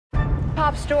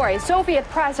top story. Soviet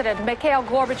President Mikhail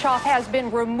Gorbachev has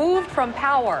been removed from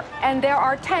power, and there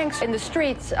are tanks in the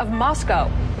streets of Moscow.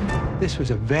 This was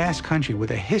a vast country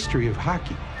with a history of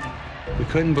hockey. We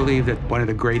couldn't believe that one of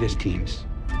the greatest teams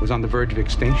was on the verge of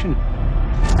extinction.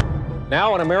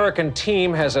 Now an American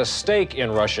team has a stake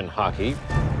in Russian hockey,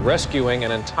 rescuing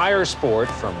an entire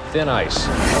sport from thin ice.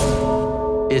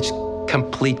 It's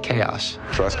complete chaos.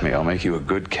 Trust me, I'll make you a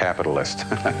good capitalist.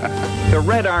 The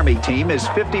Red Army team is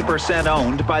 50%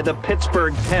 owned by the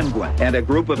Pittsburgh Penguins and a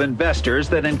group of investors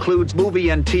that includes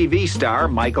movie and TV star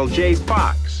Michael J.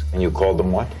 Fox. And you called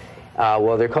them what?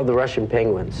 Well, they're called the Russian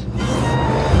Penguins.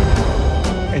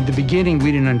 At the beginning,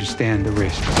 we didn't understand the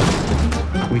risk.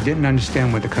 We didn't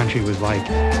understand what the country was like.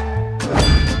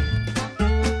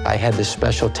 I had this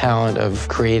special talent of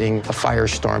creating a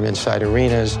firestorm inside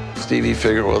arenas. Stevie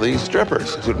figured, well, these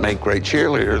strippers would make great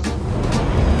cheerleaders.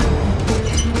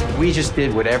 We just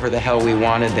did whatever the hell we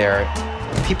wanted there.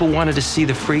 People wanted to see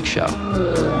the freak show,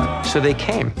 so they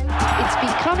came. It's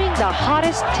becoming the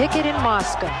hottest ticket in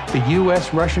Moscow. The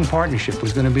U.S.-Russian partnership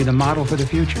was going to be the model for the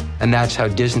future. And that's how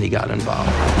Disney got involved.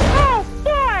 Oh,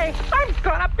 boy, I'm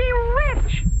gonna be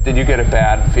rich! Did you get a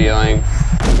bad feeling?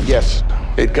 Yes,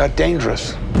 it got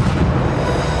dangerous.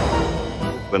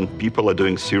 When people are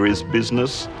doing serious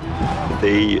business,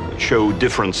 they show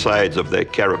different sides of their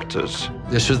characters.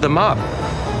 This was the mob.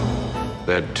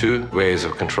 There are two ways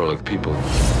of controlling people: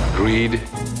 greed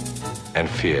and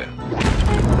fear.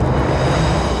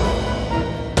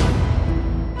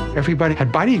 Everybody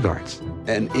had bodyguards.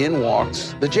 And in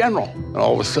walks the general. And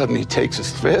all of a sudden, he takes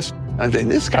his fist. And I think,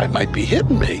 this guy might be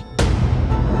hitting me.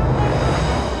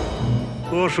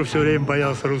 It's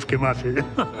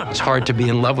hard to be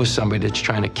in love with somebody that's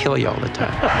trying to kill you all the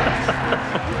time.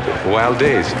 Wild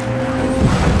days.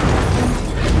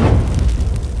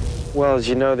 Well, as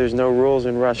you know, there's no rules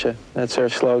in Russia. That's our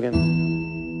slogan.